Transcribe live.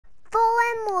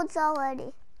molds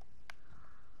already.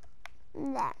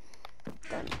 Then,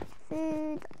 don't need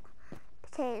food.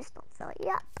 Potatoes don't fill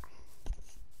you up.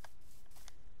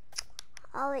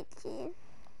 I'll wait to you.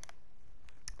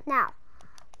 Now,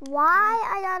 why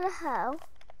I got a hoe?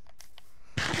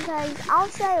 Because I'll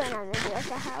show you what I'm gonna do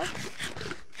with a hoe.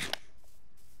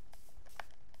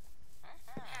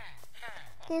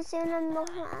 Can you see what I'm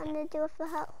gonna do with the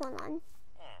hoe? Hold on.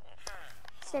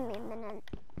 Just give me a minute.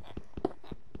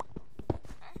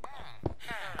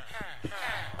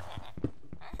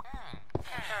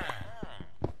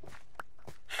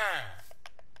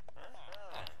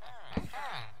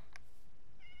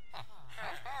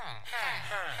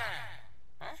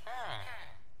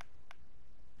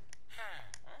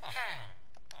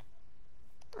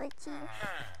 Let's see.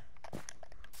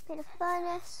 Bit of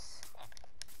furnace.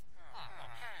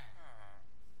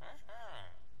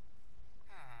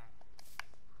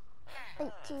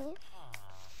 Let's see.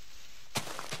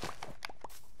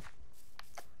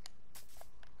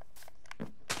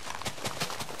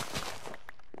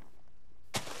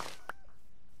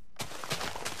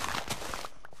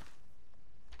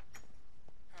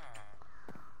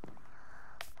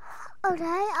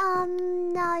 Okay,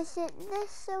 now I set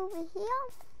this over here.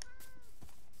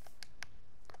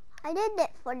 I did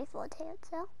get 44 tails,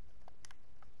 so.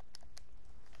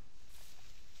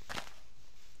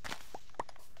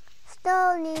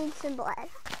 Still need some bread.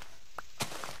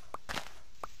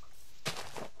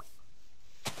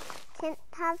 Can't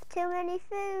have too many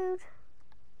food.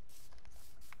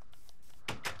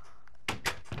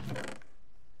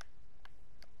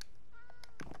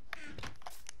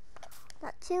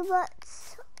 Not too much.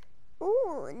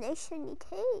 Ooh, they should need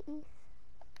teeth.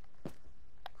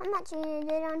 I'm actually gonna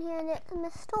go down here and get in the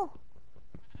store.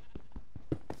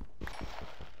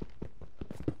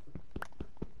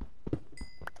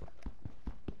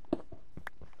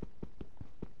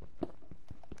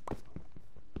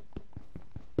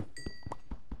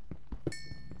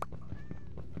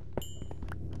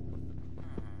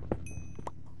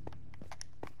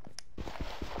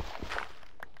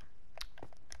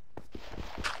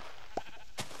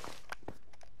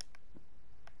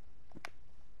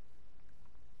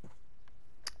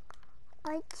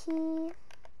 IT.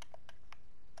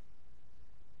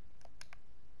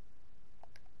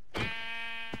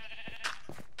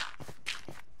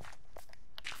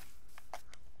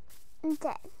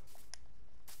 Okay.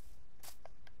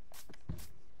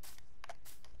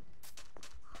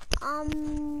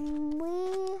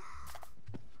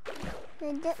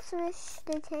 We get some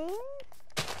sugarcane.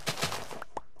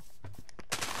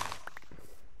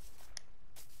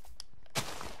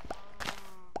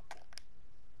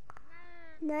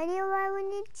 No idea why we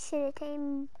need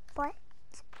sugarcane, but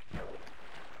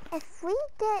if we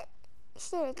get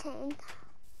sugarcane,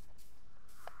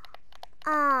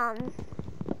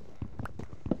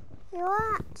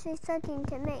 you're actually starting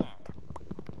to make.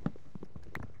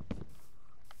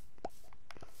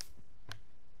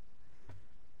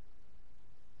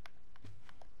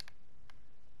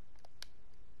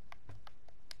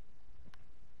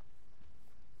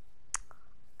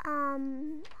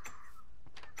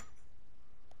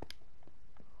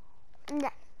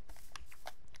 Yeah.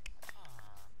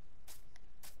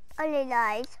 Okay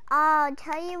guys, I'll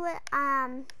tell you what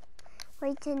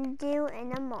we can do in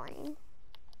the morning.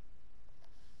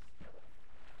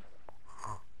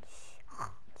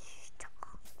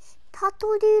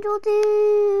 Tattle doodle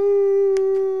doo.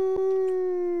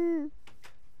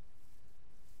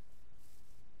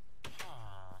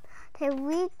 Okay,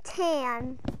 we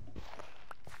can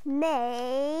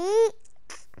make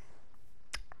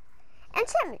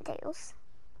enchantment tables.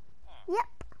 Yep.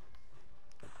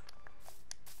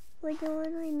 We're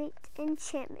going to make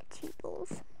enchantment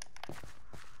tables.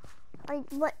 Like,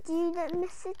 what do you get,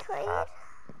 Mr. Trade?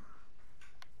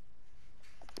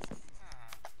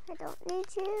 I don't need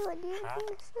you. What do you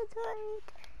think, Mr. Trade?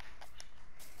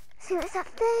 See what's that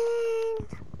thing?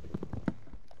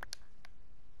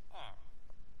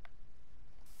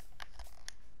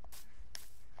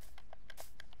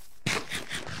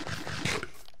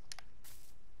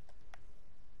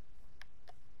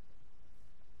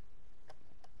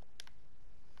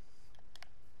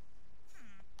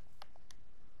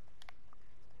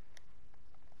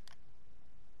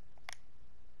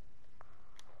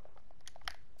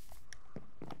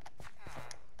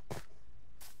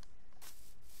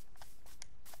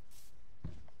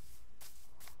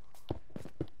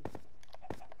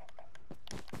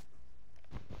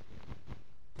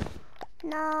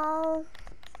 No.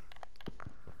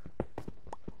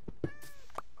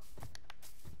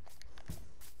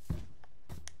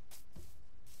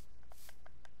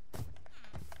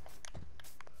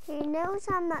 He knows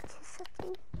how much he's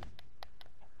sitting.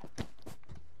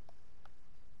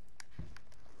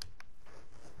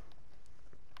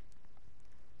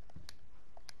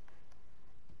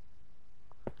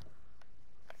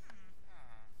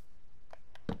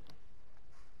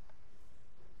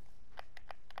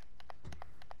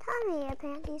 Come here,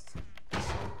 panties.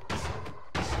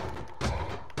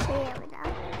 There we go.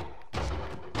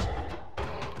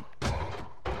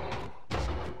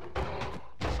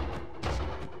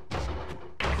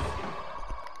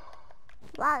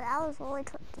 Wow, that was really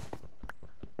quick.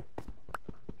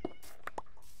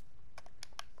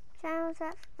 Channel's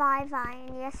at 5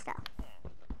 iron, yes though.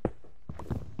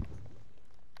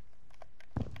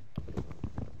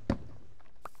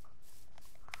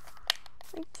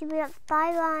 We have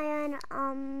 5 iron,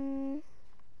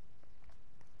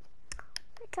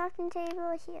 crafting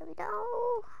table, here we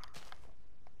go.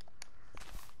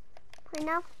 Right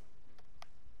now.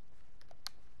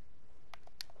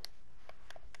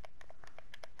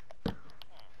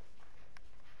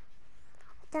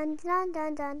 Dun dun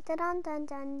dun dun dun dun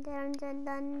dun dun dun dun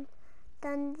dun dun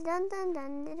dun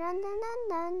dun dun dun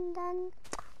dun dun.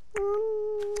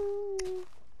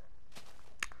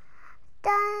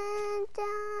 Dun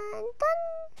dun dun.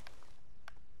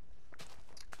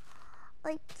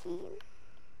 Okay.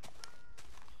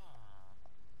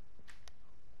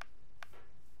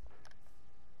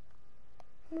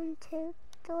 1, 2,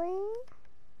 3.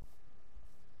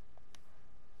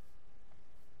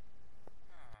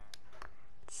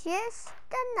 Just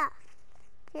enough.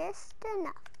 Just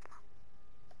enough.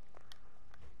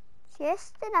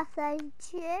 Just enough, guys.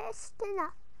 Just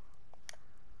enough.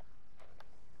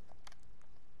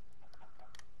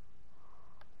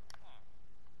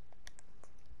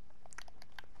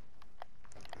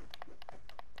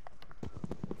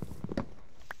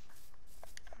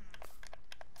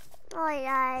 Alright,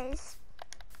 guys.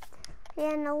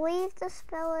 We're gonna leave this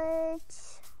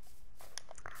village.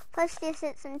 Plus, this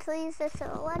is some trees that's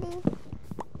already.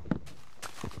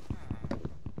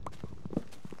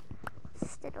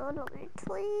 Just a little bit of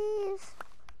trees.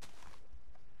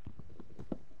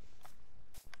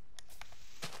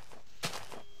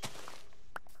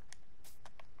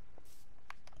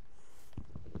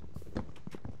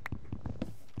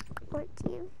 What do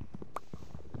you?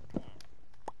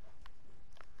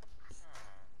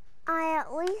 I at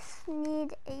least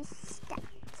need a stat.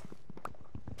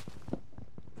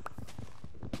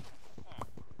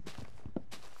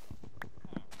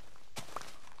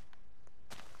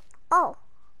 Oh.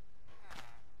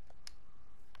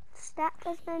 Stat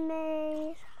has been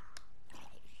made.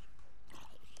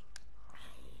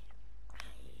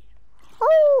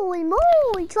 Holy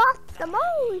moly, drop the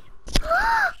moly.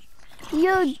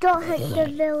 You don't hit the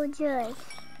villagers.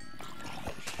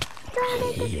 Don't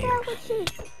hit the villagers.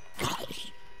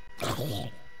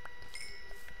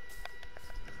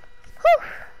 Whew.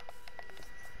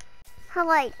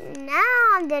 Like, now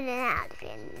I'm getting out of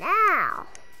here. Now.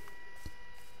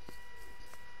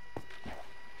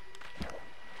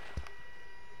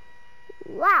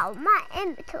 Wow, my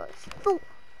inventory is full.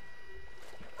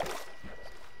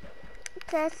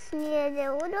 Just need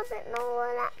a little bit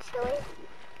more actually.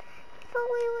 Before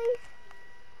we leave.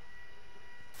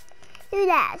 Do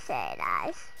that, say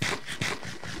guys.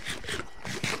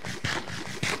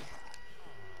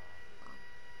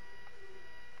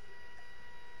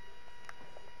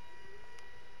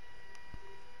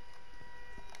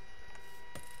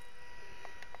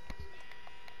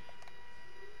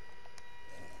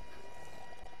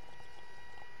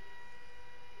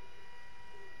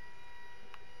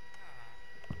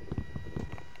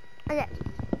 Okay.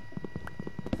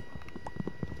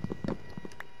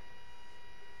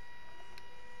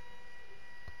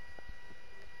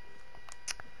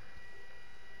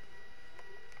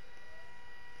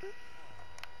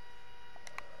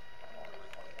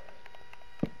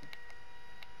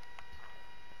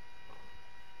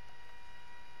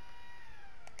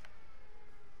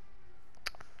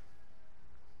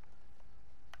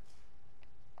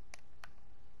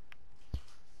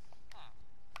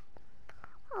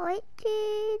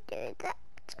 Alrighty, do that.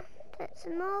 Get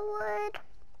some more wood.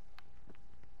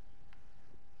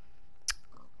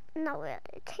 Now we're at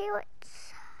the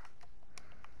carrots.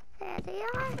 There they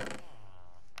are.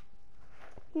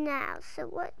 Now, so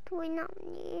what do we not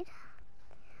need?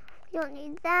 We don't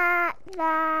need that,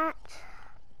 that.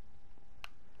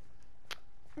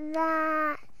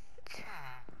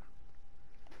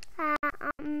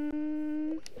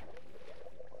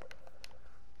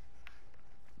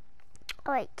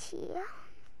 Right here.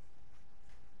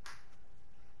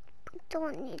 We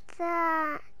don't need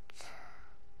that.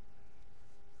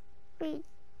 We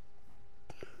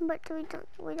but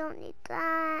we don't need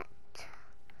that.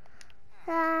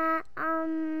 That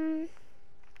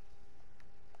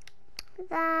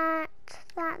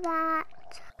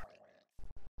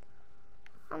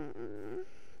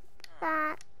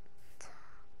that.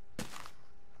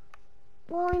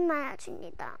 Well, we might actually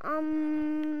need that.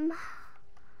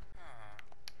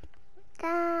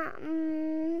 That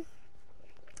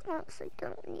what else we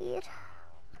don't need?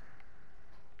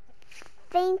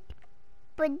 Think,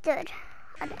 but good.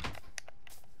 Okay.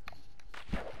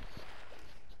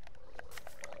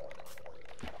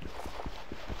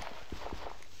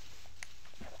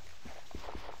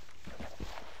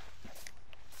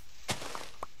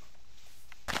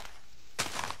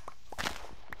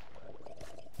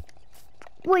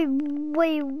 Wait,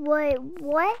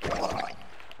 what?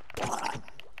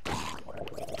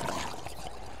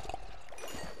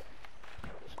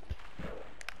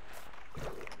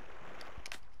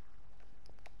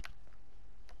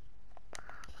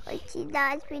 See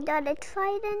that we got a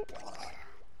trident.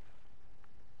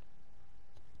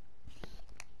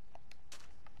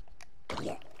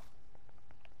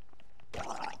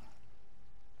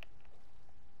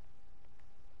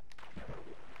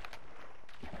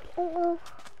 Oh.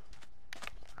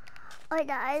 Alright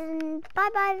guys, bye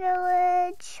bye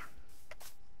village.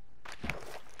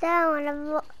 Down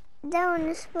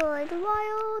explore the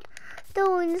wild.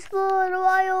 Down explore the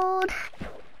wild.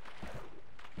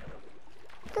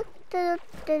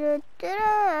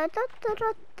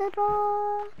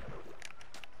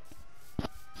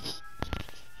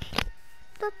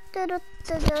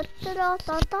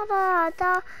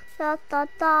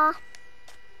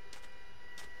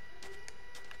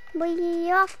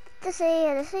 We off to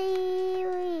sail the sea,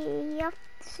 we off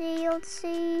to sail the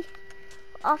sea,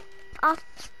 off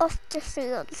to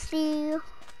sail the sea.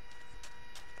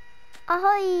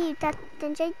 Ahoy,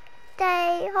 Captain Jake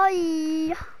Day,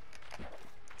 ahoy!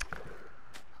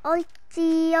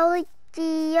 Oity,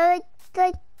 oity,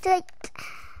 oity.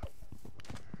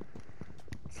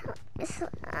 So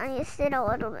I just did a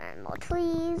little bit more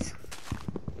trees.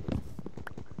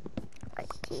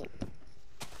 Oity.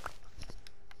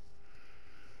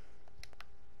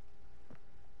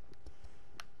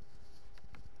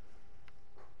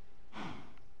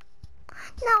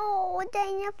 No,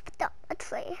 dang, I forgot my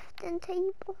crafting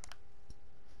table.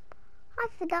 I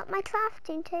forgot my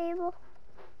crafting table.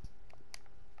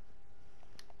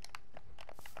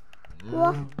 We're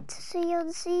off to sail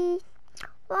the sea.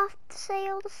 We're off to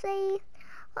sail the sea.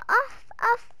 We're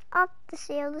off to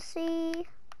sail the sea.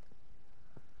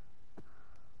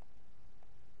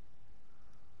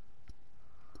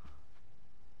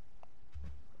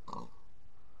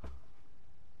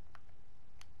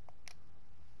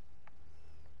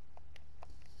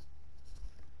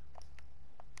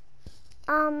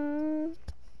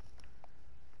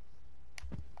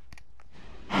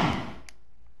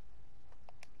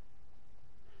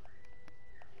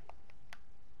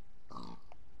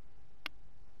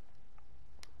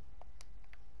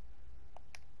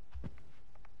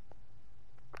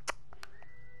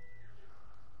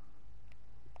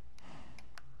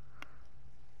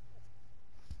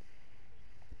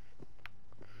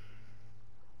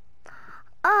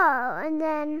 Oh, and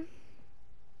then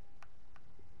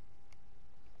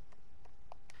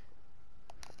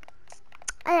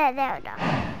there we go.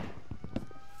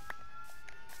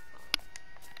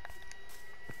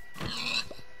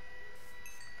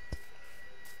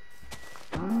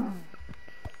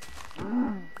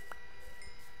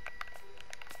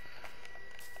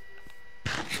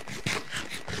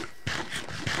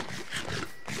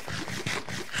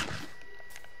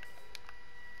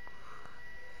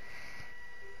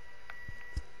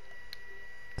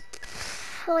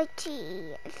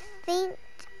 Righty, I think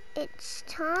it's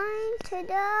time to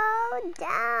go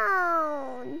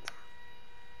down.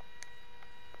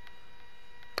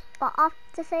 We're off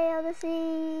to sail the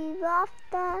sea. We're off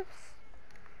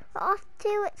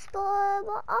to explore.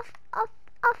 We're off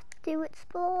to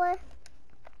explore.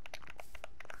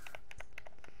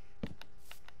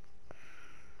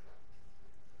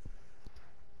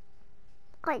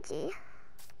 Righty.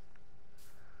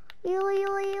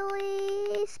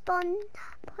 Really spawn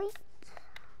point.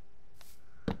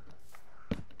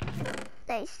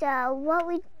 Okay, so what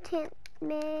we can't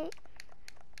make.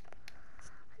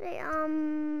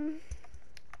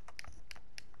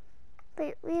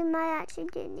 Wait, we might actually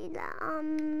do need that.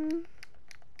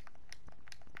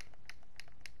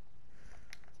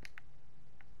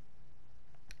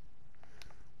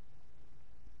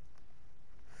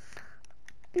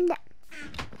 No.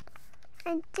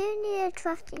 I do need a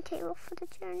crafting table for the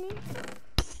journey.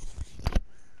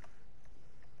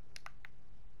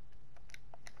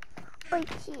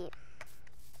 Okay.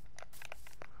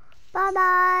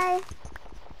 Bye-bye.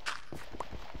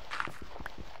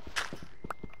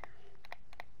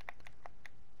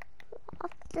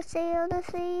 Off to sail the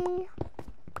sea.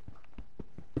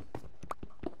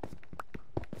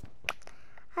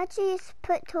 Actually, just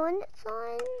put tornets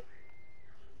on.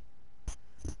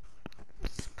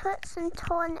 Let's put some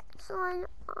tornets on.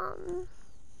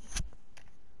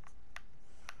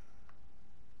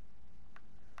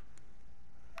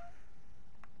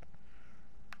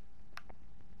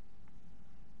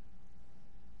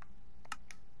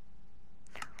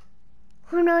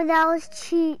 Oh no, that was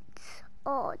cheats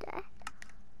all day.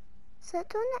 Is that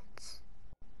tornets?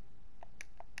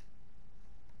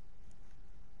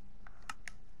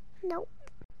 Nope.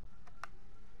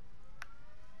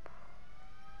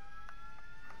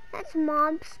 That's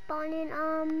mob spawning,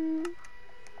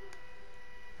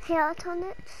 hair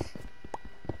tornets.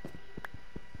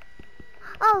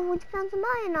 Oh, we found some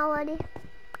iron already.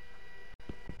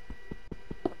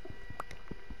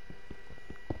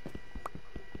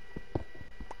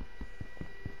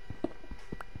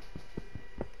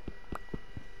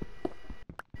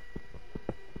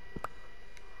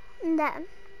 And then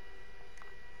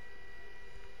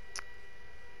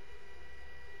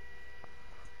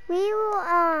we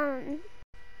will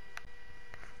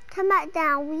come back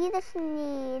down. We just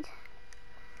need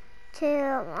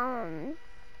to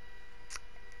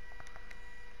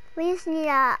we just need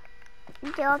to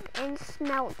go up and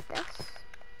smelt this.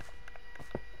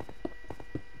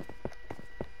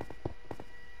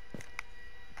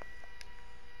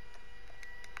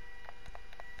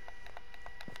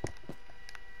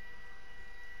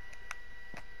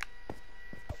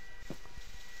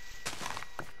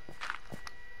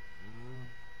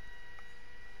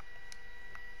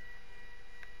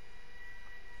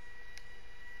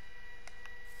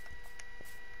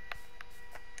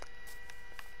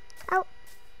 Oh,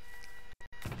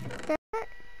 did it?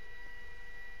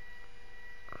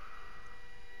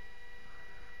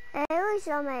 It was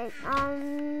like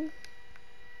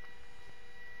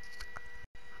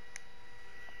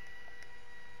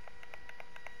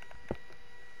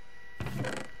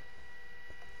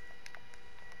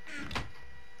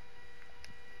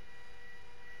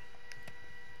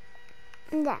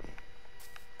and then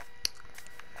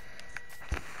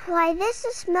while this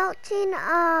is melting,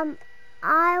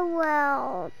 I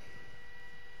will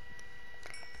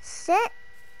sit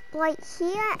right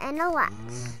here and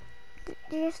relax.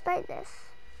 Just like this.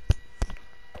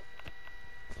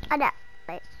 Oh no,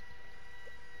 wait.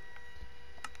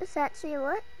 Is that actually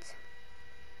what?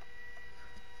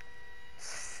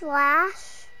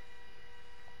 Slash.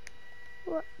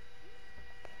 What?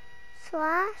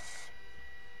 Slash.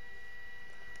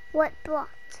 What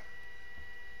blocked?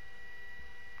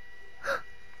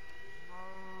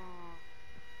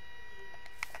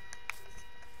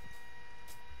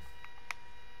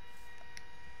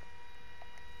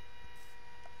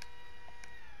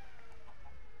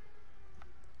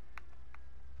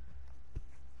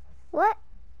 What?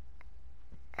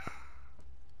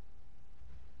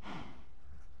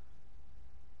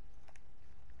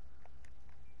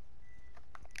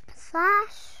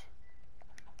 Slash.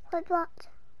 What blocked?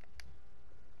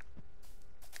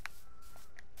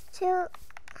 Two.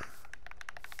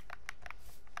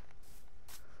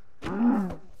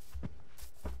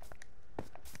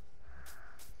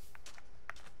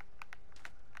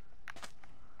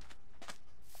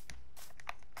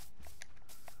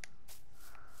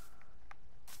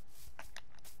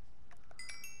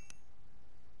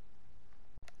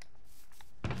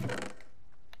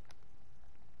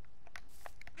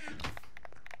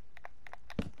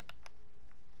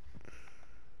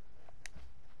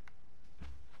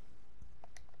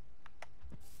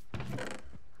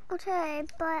 Okay,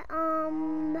 but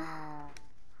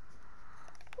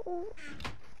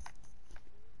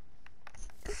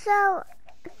so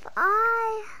if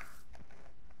I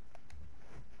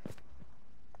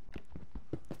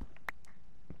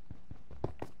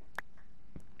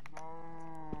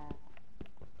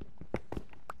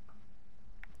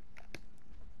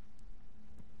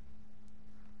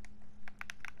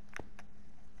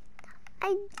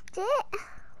did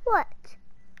what?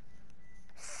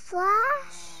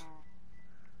 Slash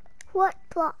what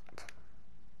blocked?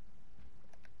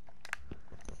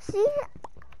 See?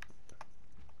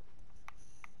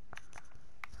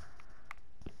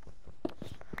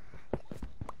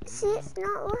 See, it's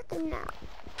not working now.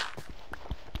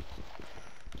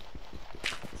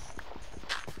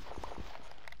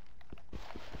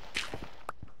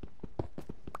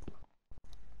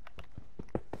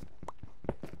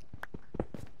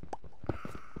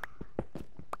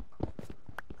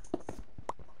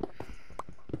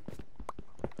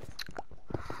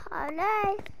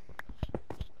 Olé.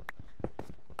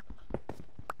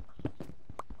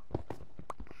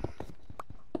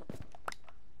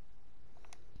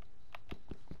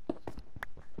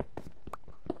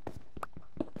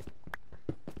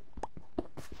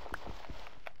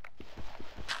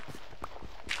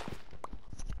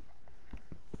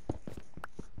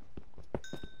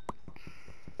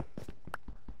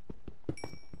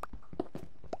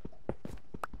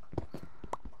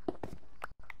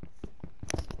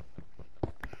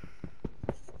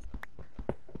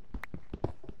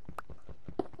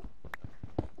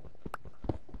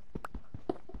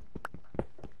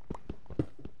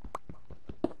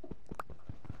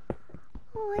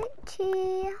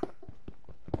 Witchy.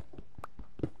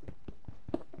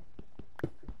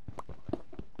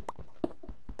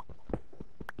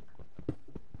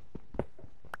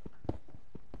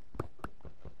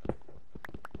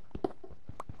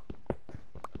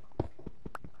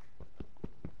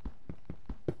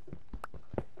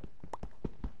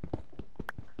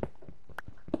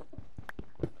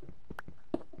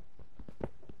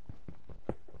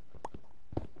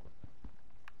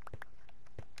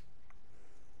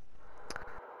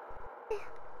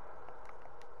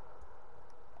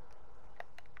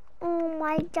 Oh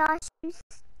my gosh, you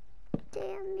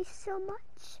scare me so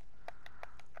much.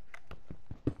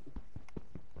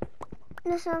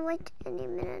 This will like any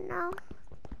minute now.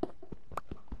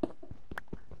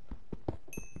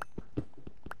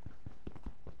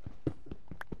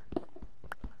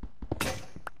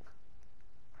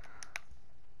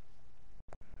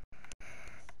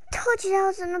 Told you I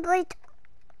was on a blade.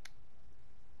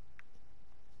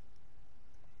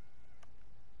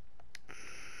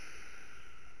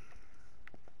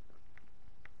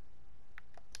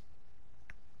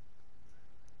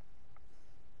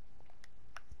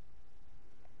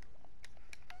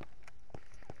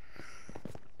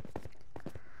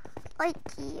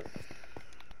 Likey.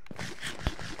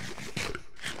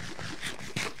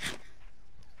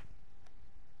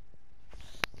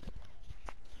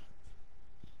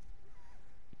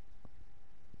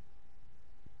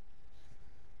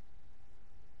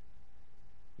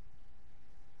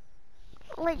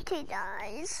 Likey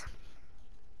dies.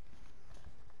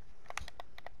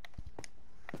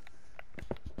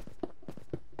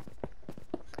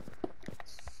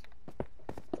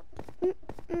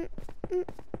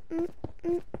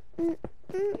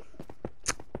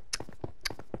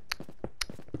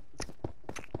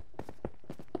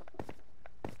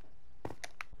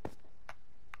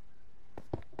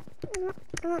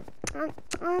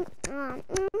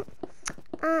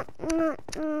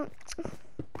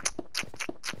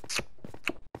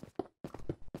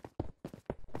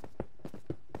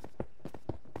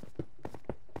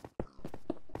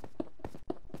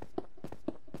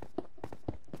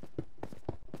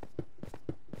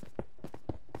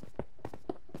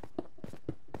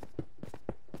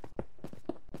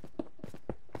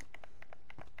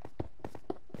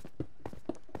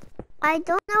 I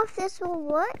don't know if this will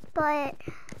work, but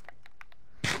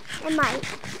it might.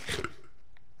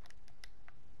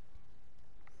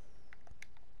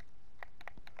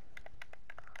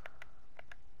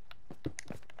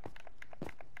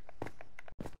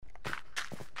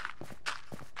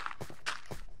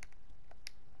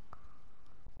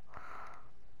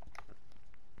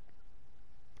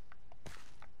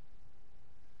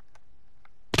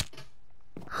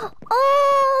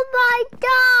 Oh my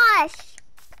gosh!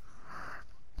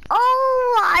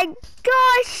 Oh my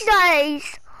gosh,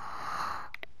 guys!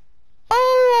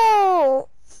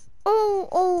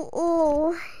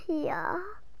 Yeah.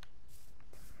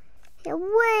 Yeah,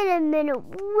 wait a minute,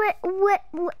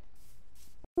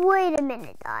 wait a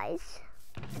minute, guys.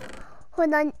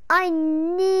 Hold on, I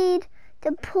need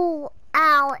to pull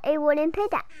out a wooden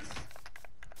pickaxe.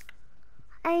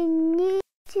 I need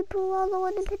to pull out the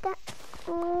wooden pickaxe.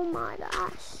 Oh my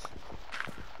gosh.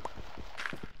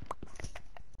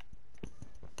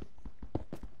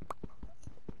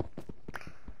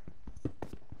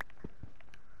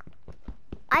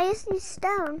 I just need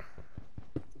stone.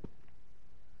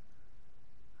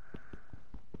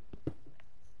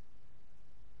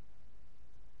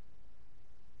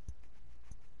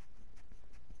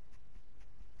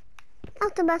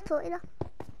 Not the best later.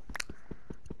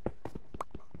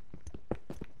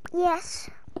 Yes.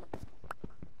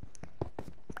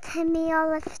 10 me all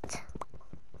left.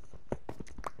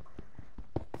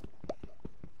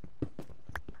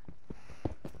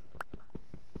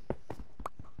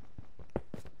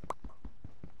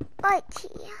 Righty.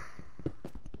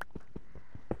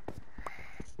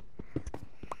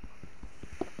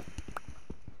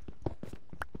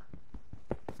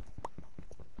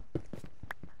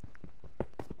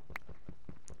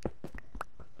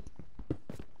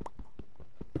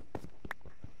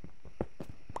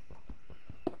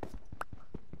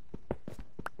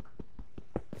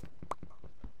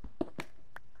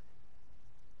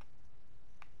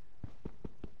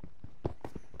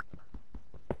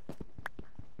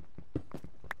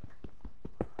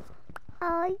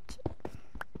 I like it.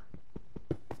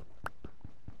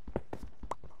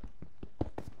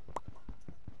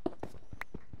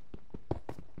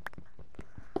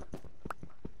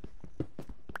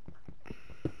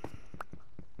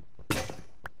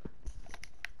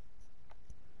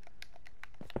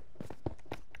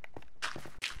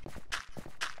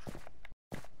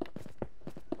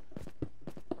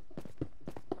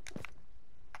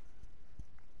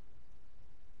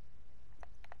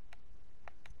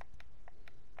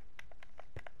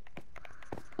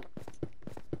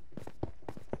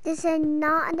 This is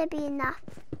not gonna be enough.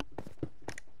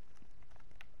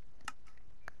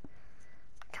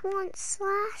 Come on,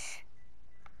 slash.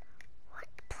 What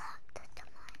block did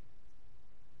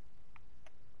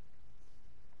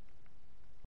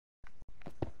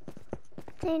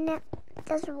I? Dang it,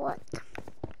 doesn't work.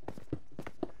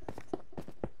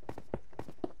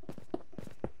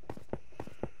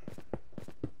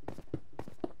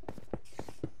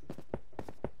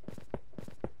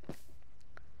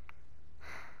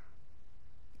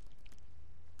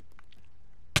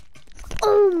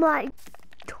 Oh my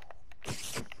God.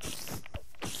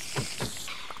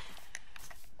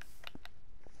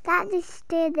 That just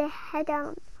stared the head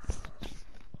down.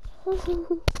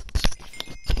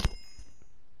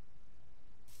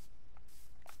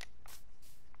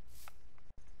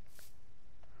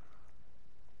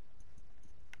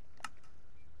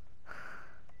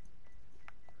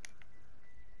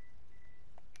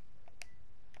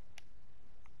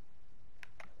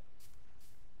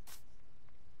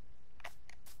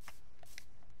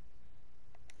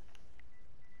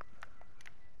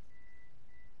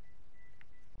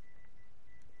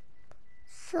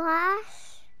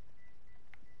 Slash.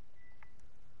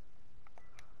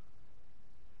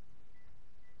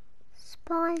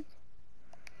 Spawn.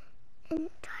 And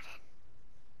Jordan.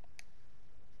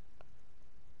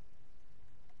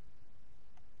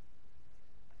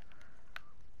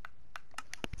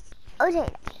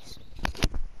 Okay.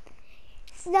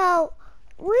 So,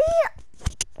 we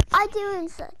are doing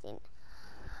something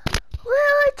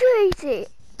really crazy.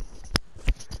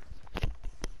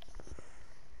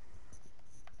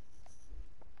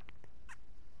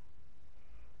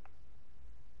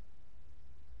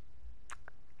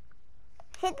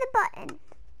 Hit the button.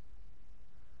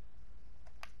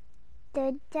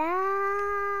 The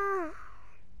down.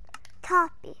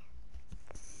 Copy.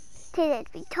 Okay,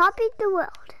 we copied the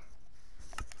world.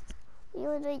 We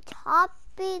literally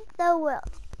copied the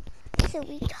world. So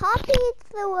we copied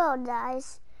the world,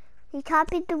 guys. We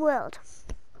copied the world.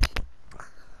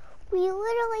 We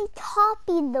literally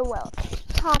copied the world.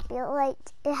 Copy it, like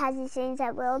it has the same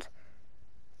that world.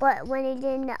 But when it's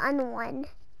in the other one,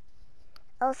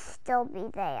 it'll still be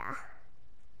there.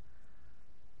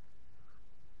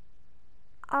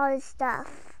 All the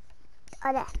stuff.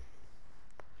 Okay.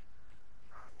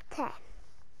 Okay.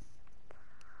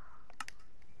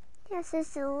 Yes,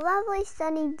 it's a lovely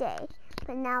sunny day,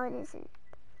 but now it isn't.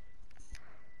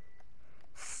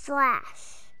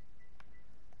 Slash.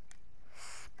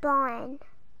 Spawn.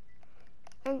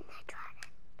 And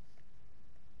dragon.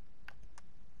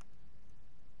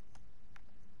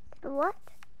 What?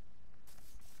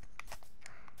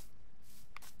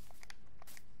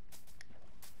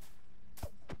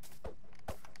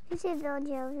 There's a village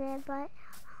over there, but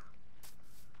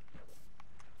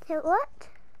hit what?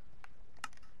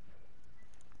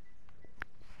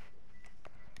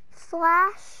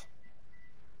 Slash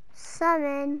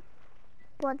summon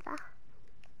what the?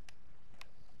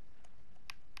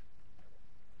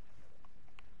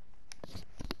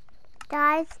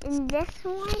 Guys, in this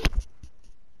one,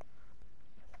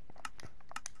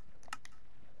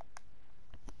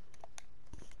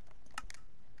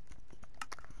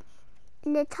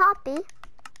 in the toppy,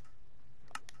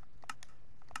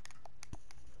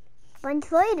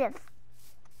 ventilative.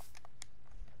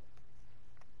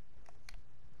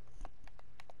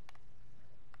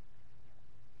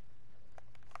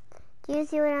 Do you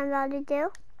see what I'm about to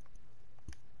do?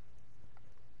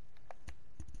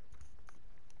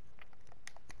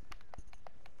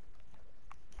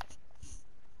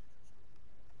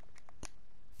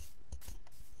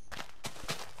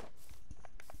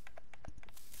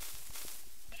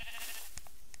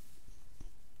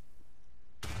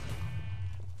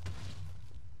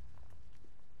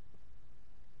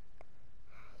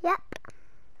 Yep.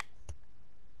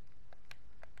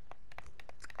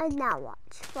 And now watch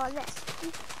for this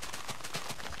one.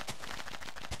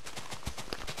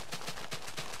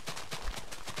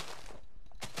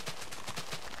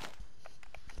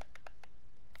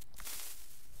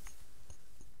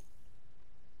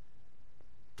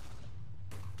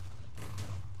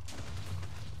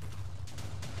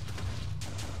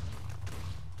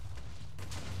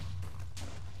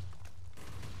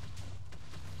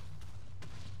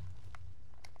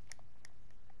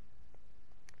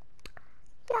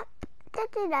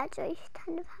 It did actually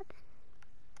kind of happen.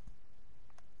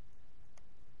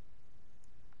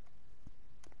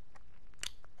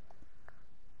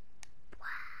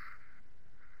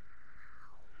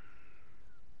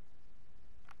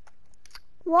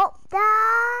 Well,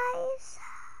 guys,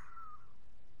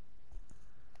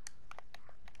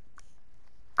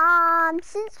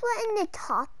 since we're in the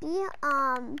toppy,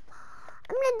 I'm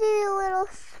gonna do a little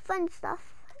fun stuff,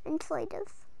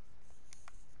 intuitive.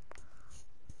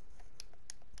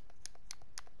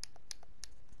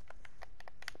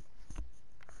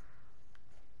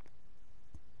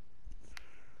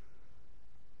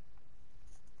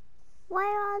 Where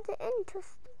are the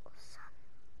interstitials?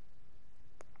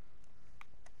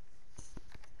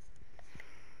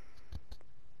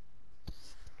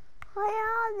 Where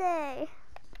are they?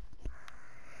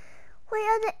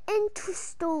 Where are the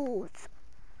interstitials?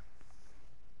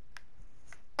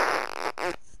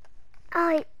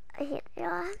 Oh, here they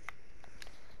are.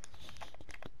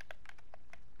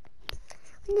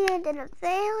 We need in a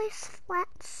very flat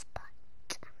spot.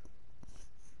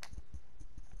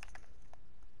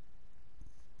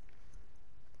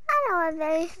 I know where a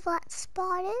very flat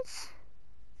spot is.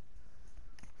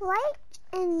 Right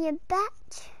in your back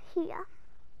here.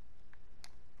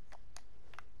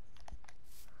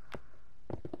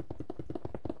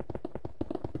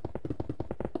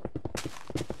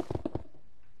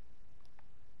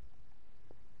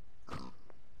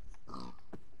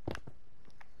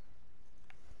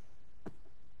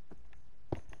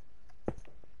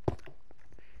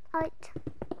 Right.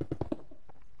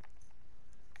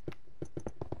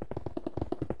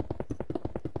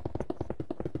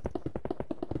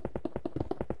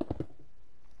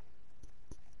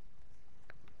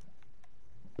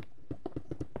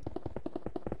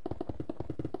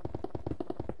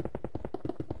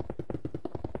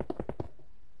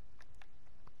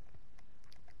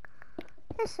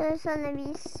 This is gonna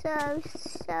be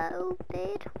so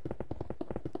big.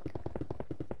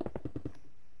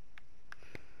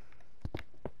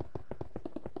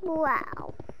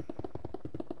 Wow.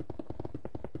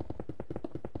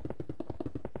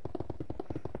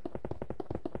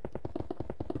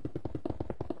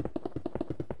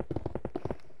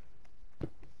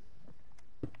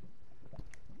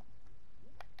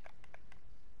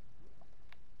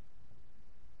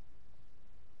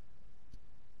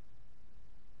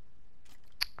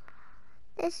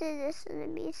 This is just gonna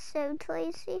be so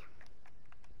crazy.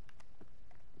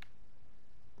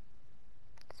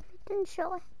 Making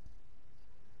sure.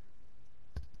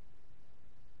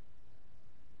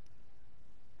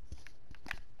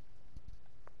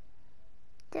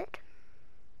 Good.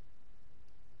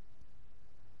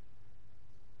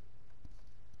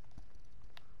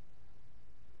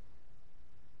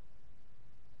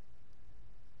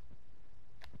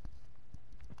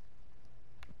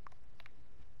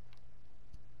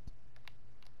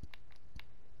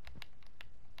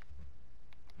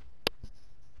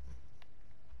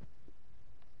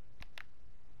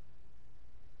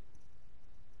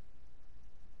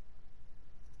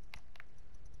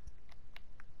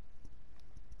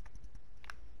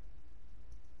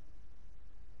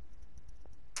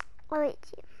 Wait.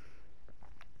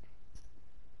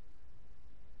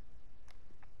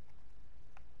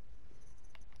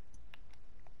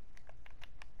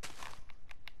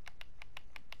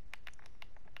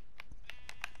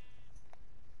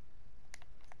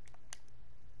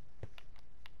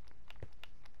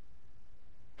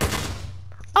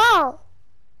 Oh.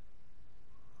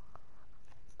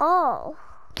 Oh.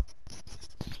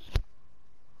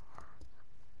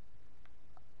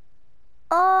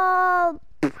 Oh.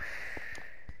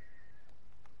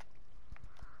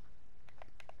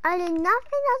 I did nothing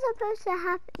that's supposed to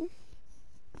happen.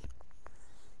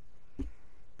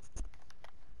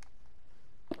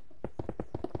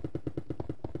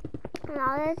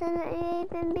 Now there doesn't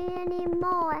even be any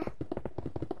more.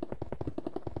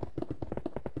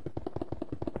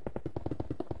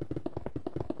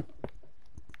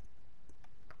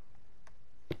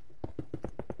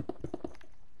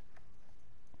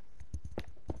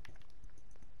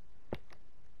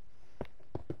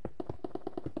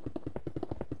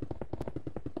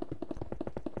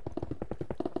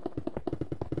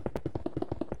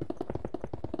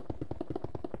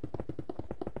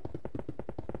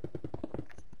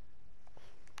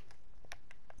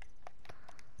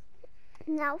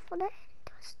 Now for the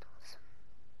crystals.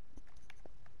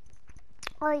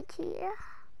 Right here.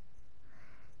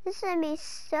 This is gonna be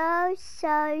so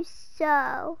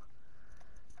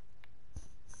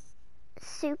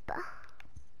super.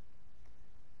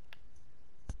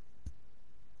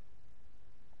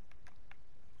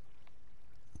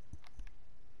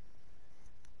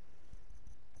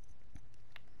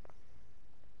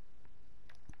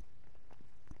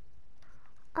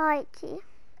 Alrighty.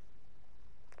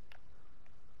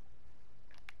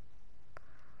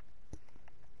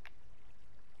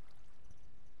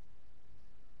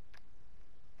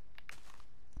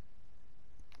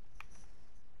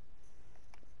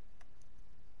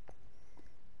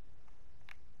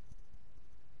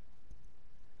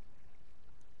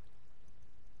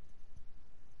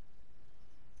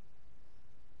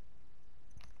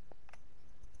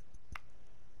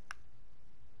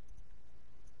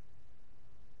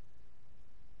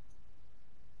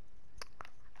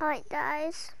 Alright,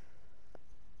 guys.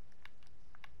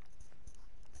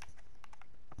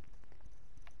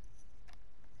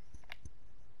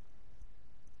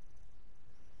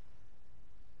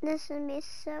 This will be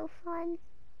so fun.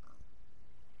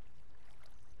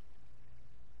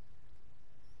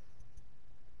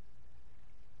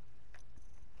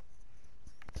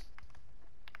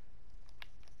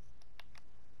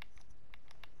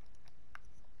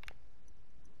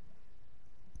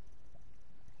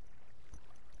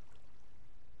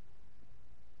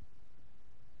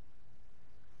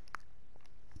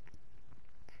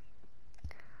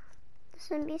 This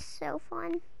will be so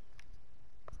fun.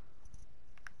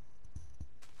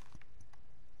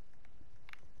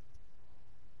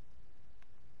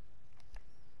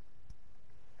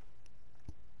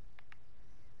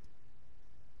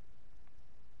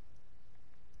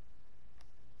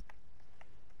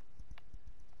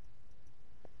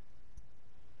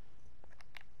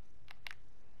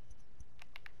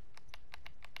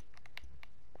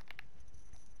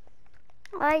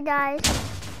 Alright, guys.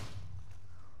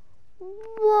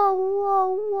 Whoa, whoa,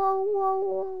 whoa, whoa,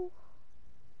 whoa.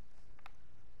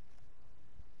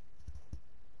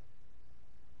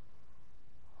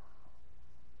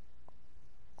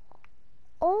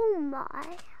 Oh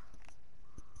my.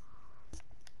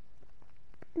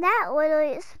 That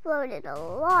literally exploded a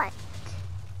lot.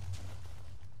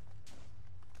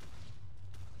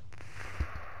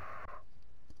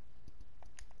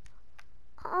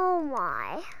 Oh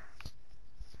my.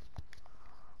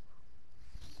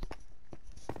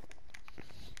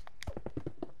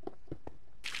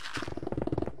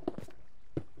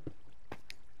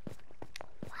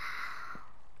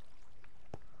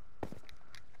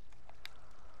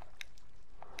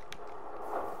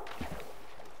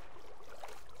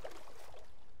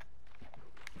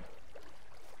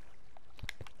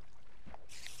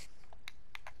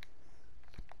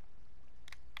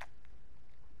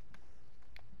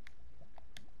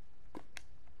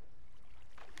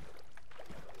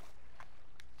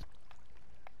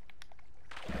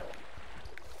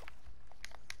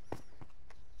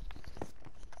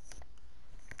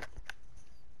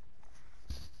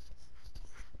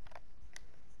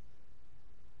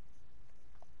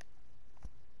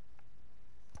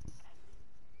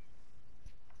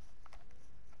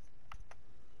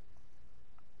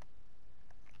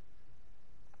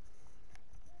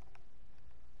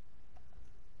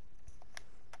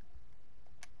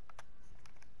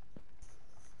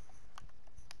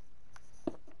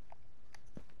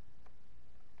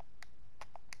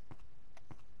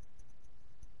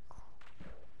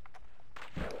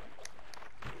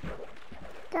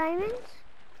 Diamonds?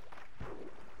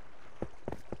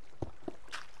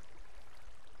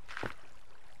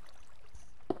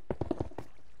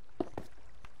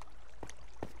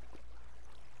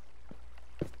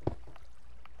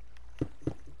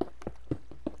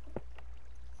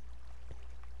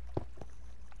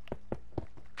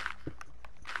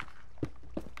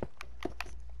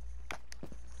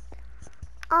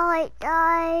 Alright,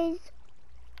 guys.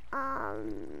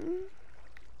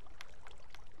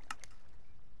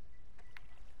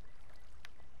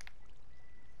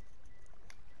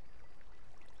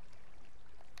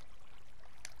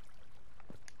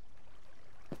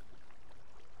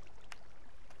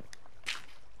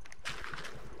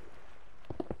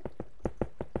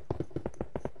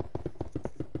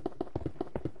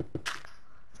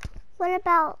 What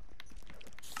about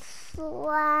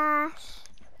slash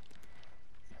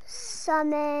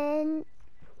summon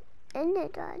in the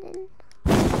garden?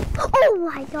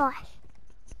 Oh my gosh!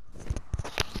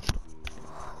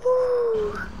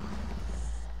 Whew.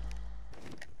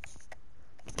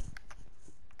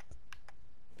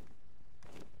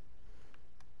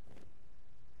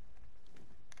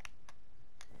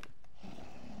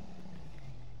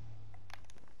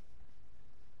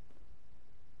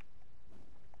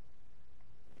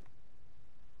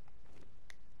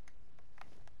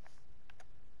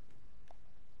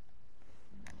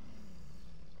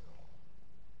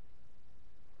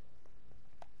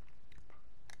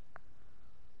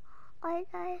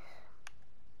 Alright, guys.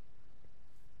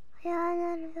 We are in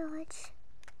another village.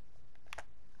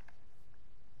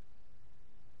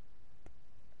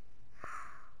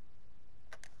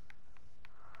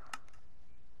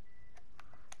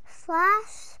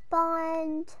 slash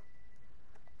spawned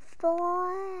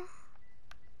 4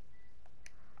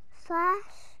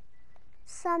 slash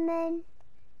summon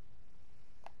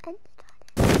and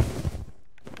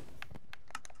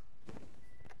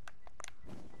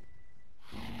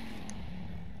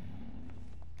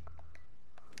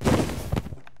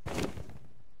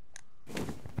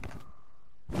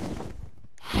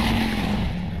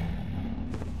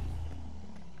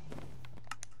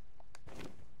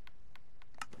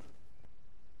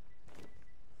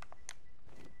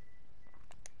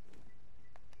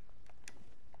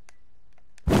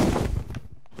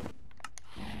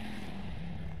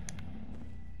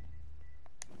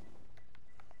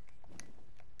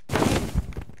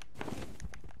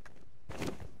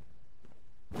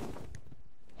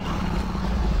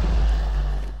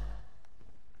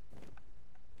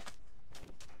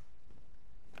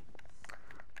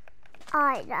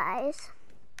alright guys.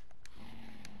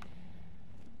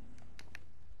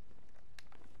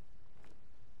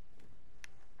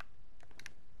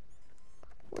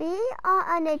 We are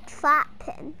gonna trap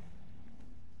him.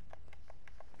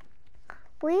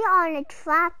 We are gonna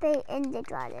trap it in the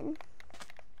garden.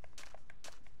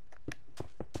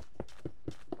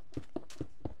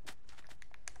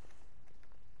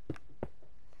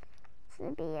 It's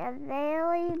gonna be a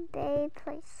very big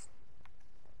place.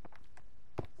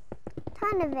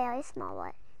 Kind of very small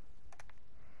one.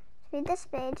 It's be this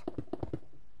big.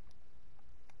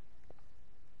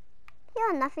 You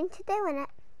have nothing to do in it.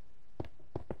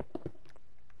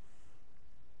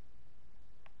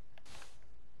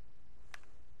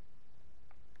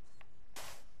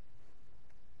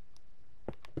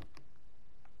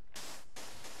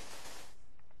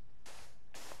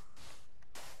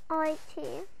 Alright,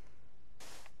 too.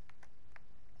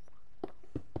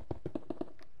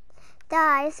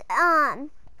 Guys,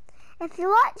 if you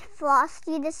watch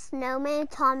Frosty the Snowman,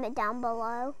 comment down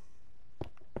below.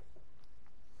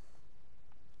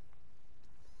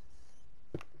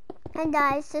 And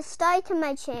guys, subscribe to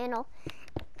my channel.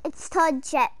 It's called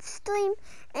Jetstream,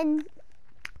 and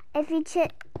if you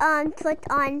click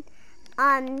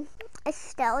on a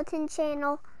skeleton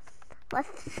channel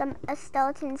with a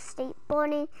skeleton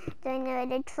skateboarding doing a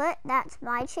little trick, that's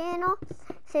my channel.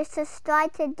 So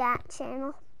subscribe to that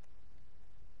channel.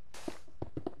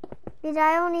 Because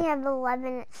I only have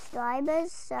 11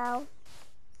 subscribers, so,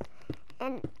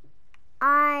 and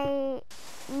I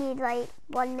need like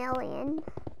 1 million.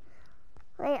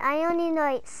 Like I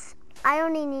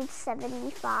only need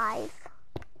 75.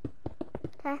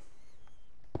 Okay.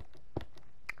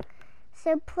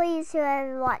 So please,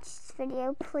 whoever watched this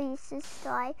video, please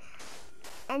subscribe.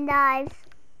 And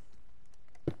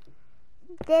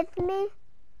give me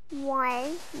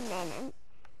 1 minute.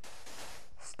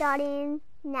 Starting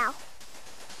now.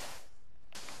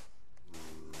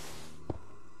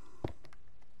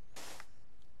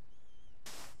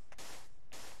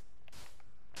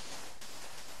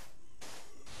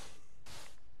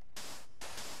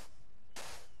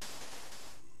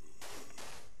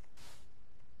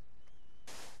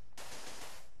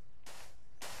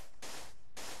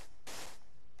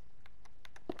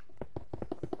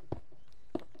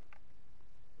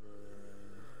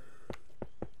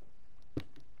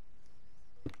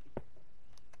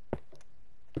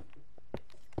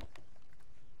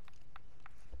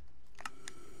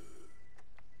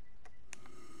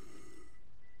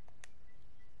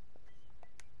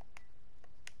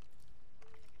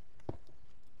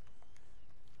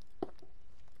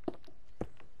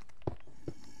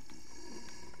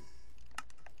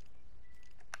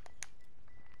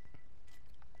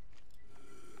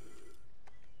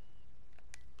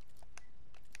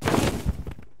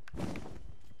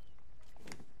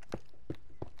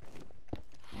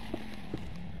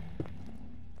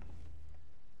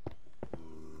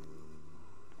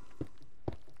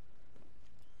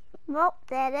 Well,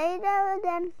 there they go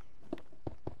again.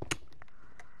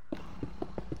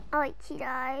 Alright, you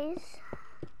guys.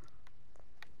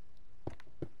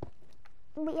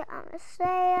 We are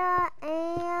Messiah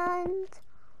and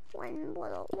 1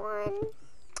 little one.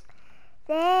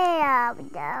 There we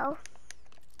go.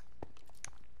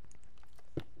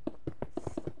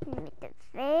 Make it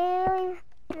very,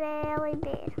 very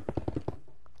big.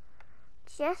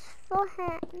 Just for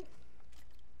him.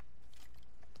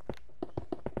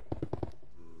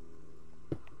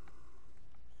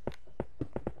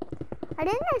 I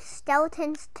didn't know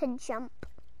skeletons could jump.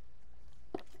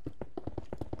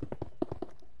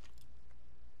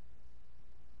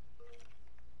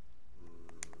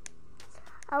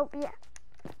 Oh, yeah.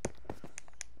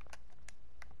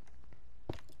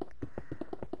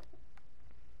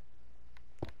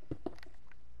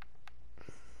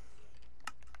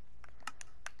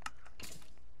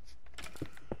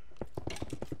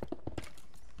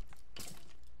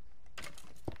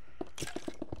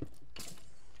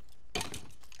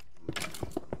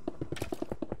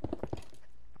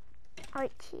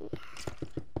 Archie.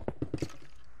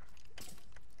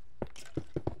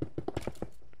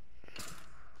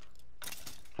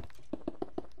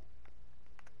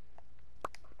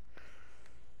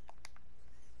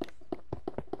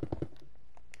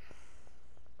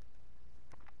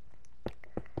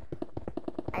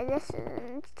 This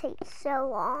doesn't take so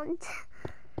long.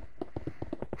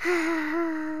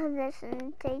 This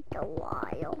doesn't take a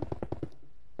while.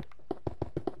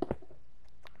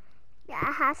 Yeah,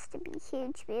 it has to be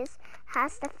huge because it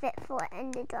has to fit for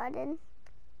Ender Dragon.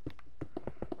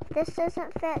 If this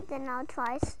doesn't fit, then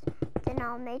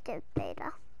I'll make it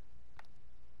beta.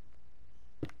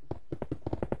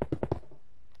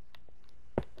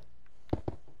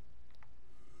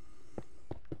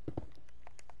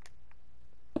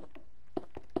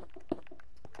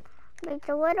 Make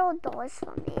the little doors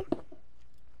for me.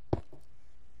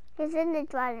 Because Ender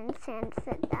Dragon can't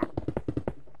fit that.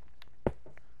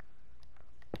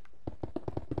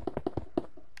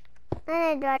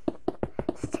 Ender Dragon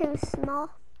is too small.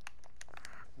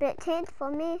 But it can't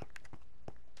for me.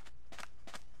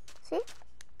 See?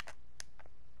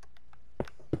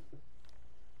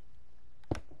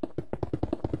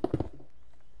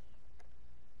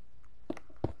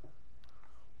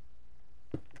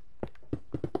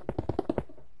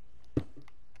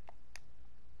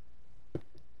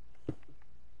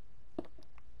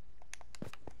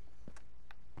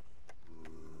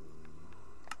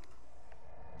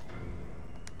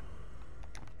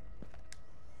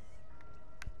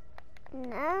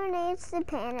 No needs to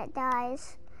panic,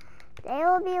 guys. They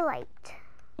will be late.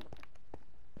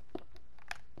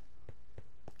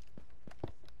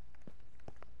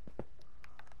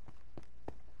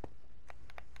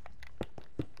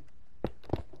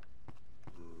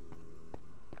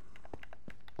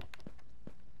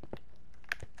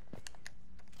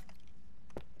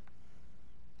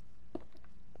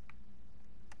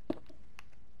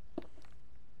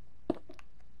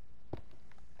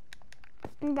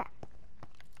 There.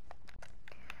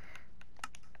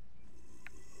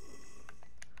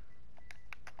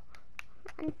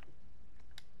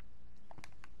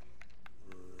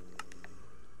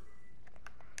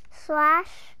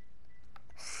 Slash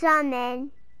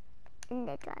summon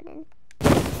Ender Dragon.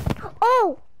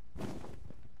 Oh!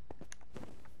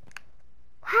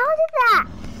 How did that?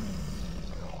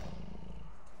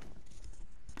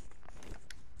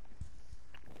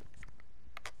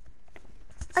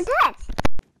 Attack!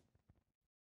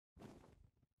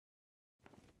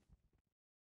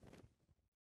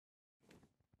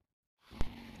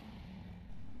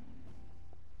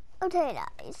 Okay,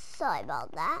 guys, sorry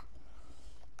about that.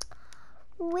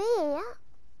 We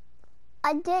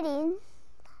are getting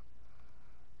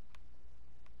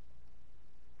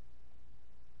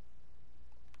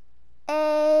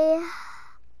a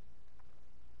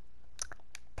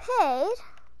paid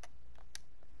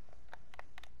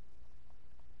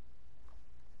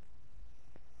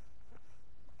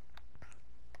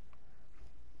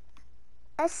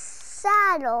a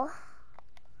saddle,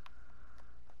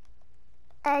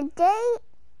 a gate,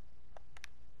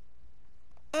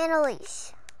 and a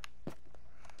leash.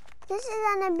 This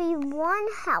is gonna be one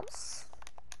house.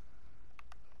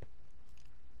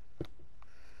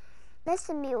 This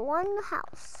will be one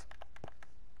house.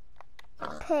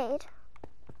 Paid.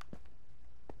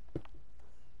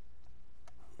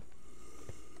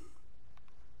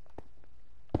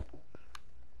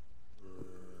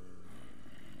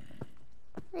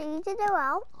 Need to go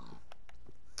out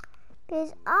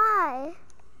because I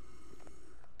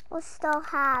will still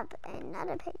have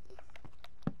another piggy.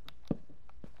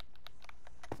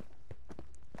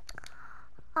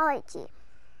 Alrighty.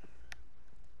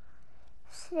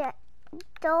 Set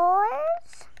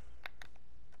doors.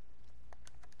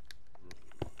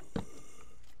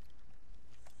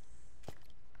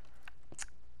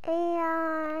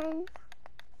 And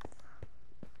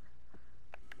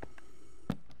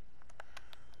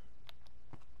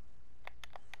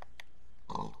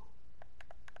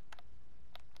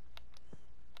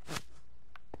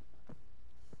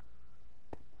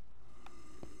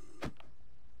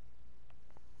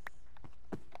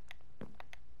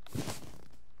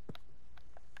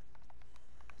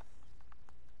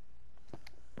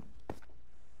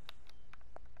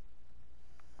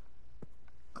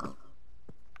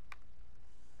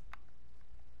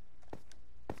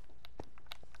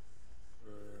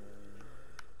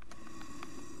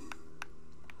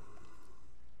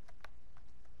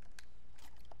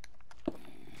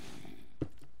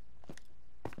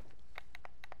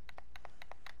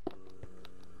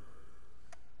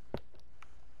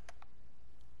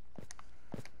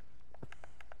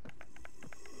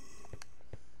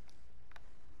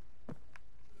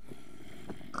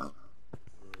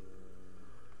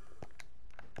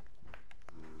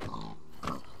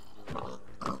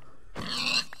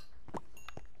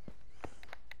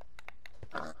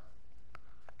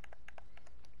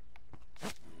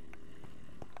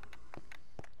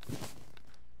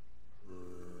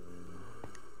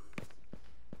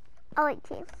Alright,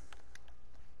 team.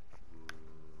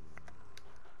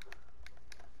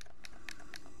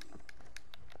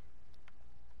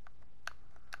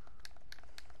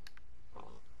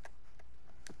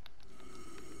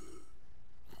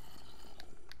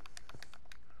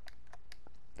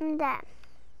 And then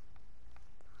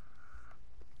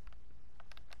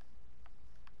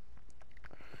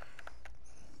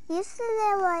this is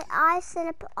the way I set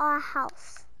up our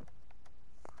house.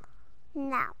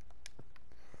 Now,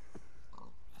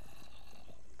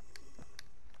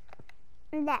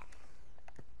 and then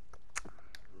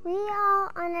we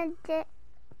are gonna do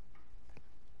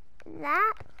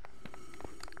that.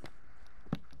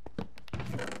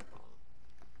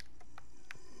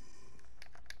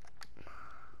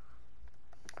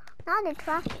 Now the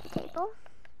crafting table.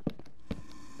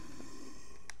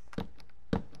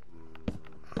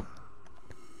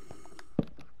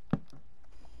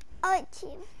 Alright,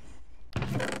 team.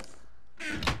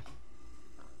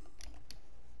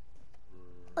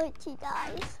 Alright, you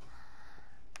guys.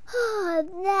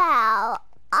 Now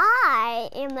I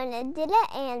am gonna do the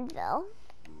anvil.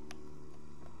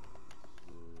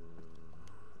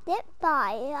 Get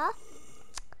fire.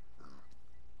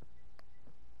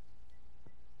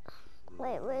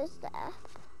 Wait, where's the F?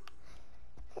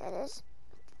 Here it is.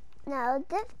 No,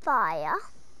 the fire.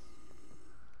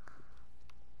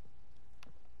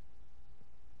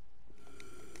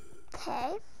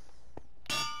 Okay.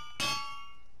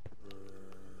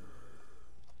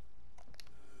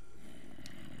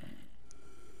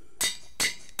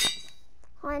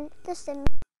 On the sim.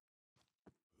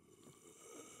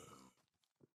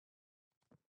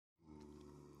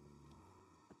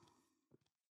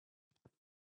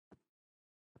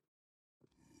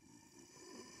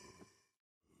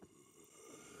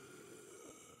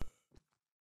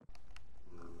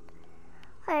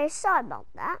 Hey, sorry about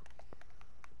that.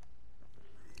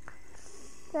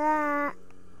 That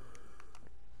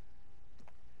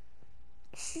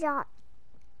shot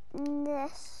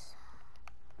this.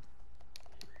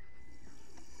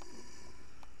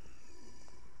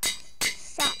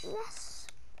 Shot this.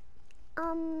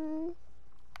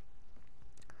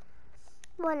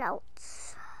 What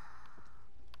else?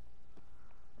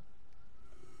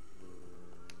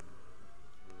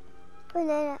 What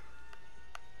did it?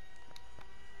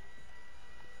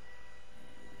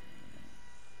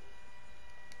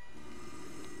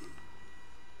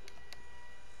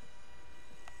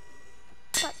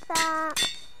 Put that.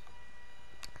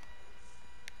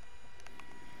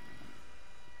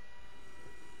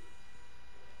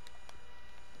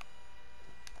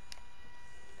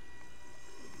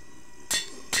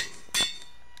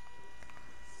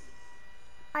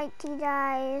 IT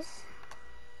guys.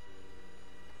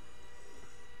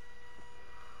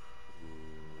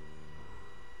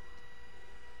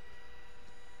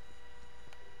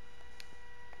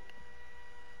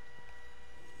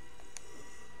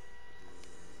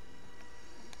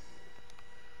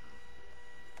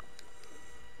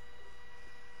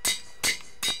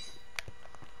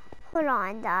 Hold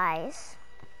on, guys.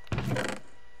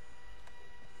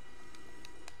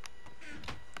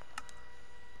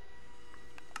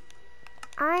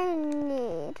 I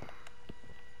need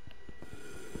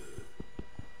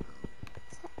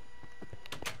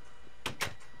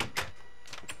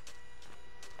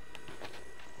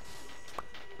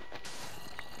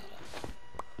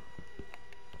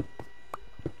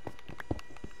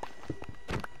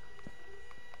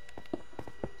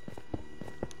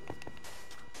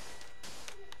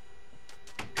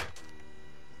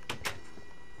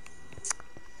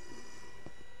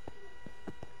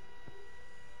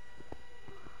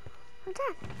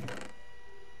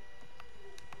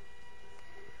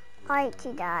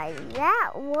Alrighty guys,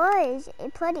 that was a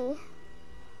pretty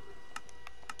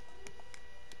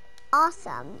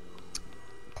awesome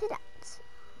pickups.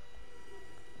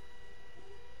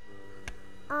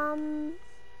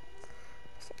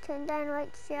 Turn down right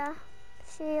here,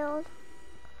 shield.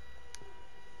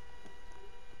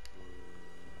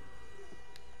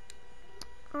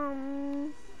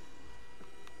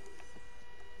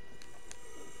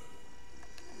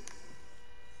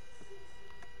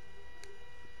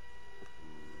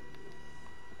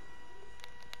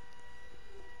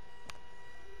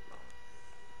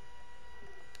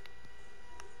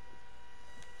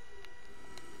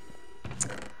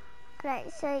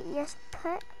 Right, so you just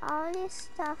put all this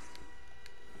stuff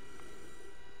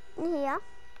in here.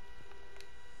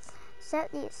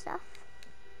 Set these stuff.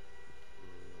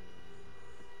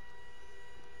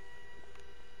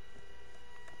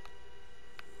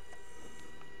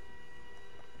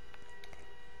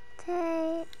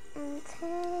 Take and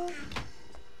take.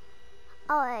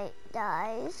 Alright,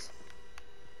 guys.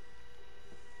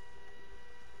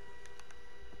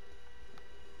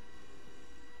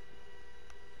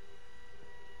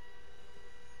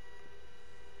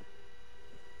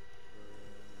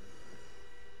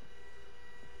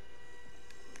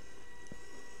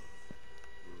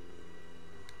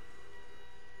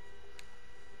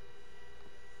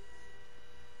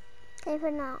 Save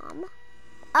an arm.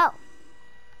 Oh.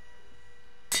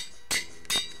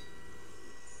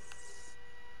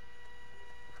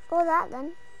 For that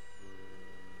then.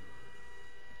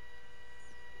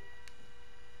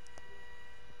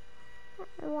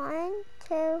 One,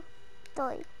 two,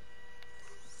 three.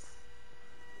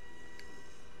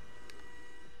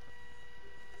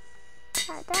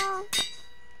 Right down.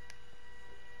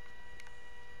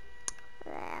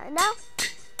 There we go.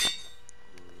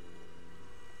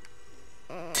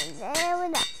 And there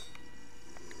we go.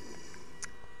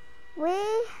 We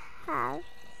have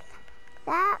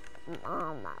that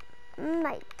Mama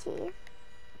Mighty.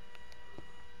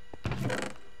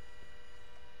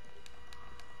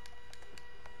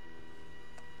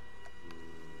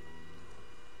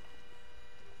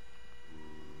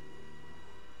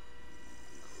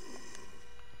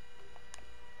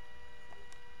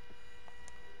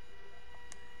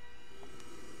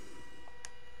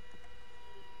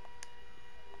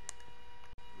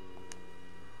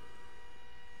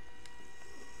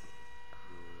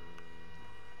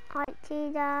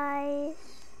 Mighty dies.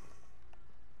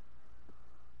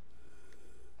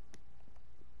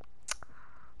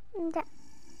 Okay.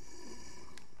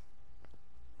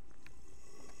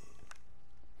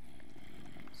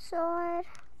 Sword.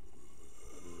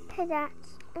 Pickaxe.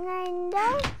 And I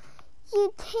know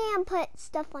you can put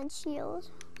stuff on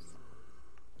shields.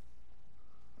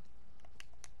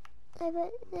 I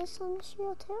put this on the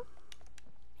shield too.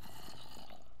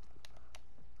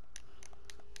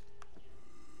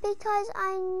 Because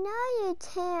I know you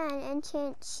can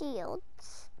enchant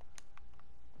shields.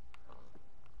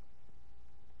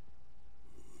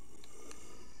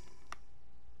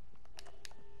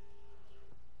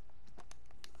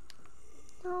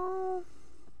 No.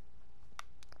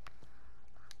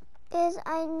 Is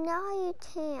I know you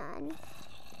can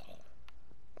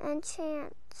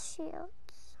enchant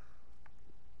shields.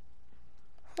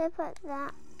 If I put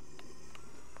that.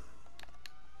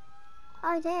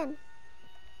 I did.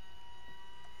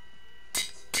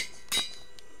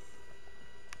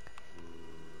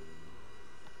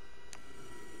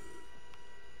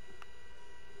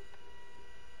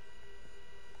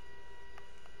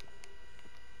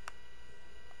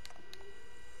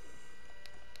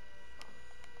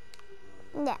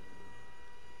 Yeah.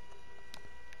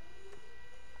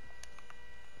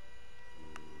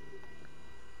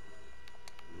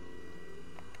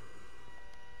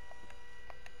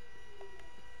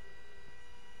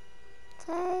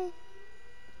 Okay.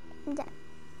 Yeah.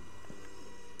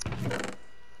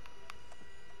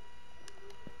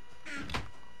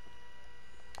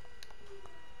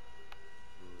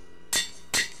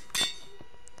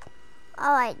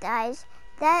 Alright guys,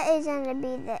 that is going to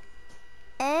be the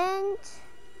end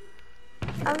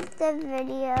of the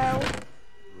video.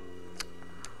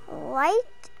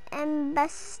 Like and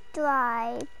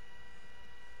subscribe.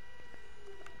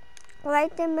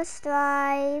 Like and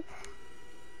subscribe.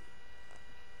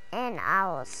 And I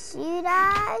will see you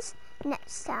guys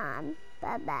next time.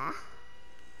 Bye bye.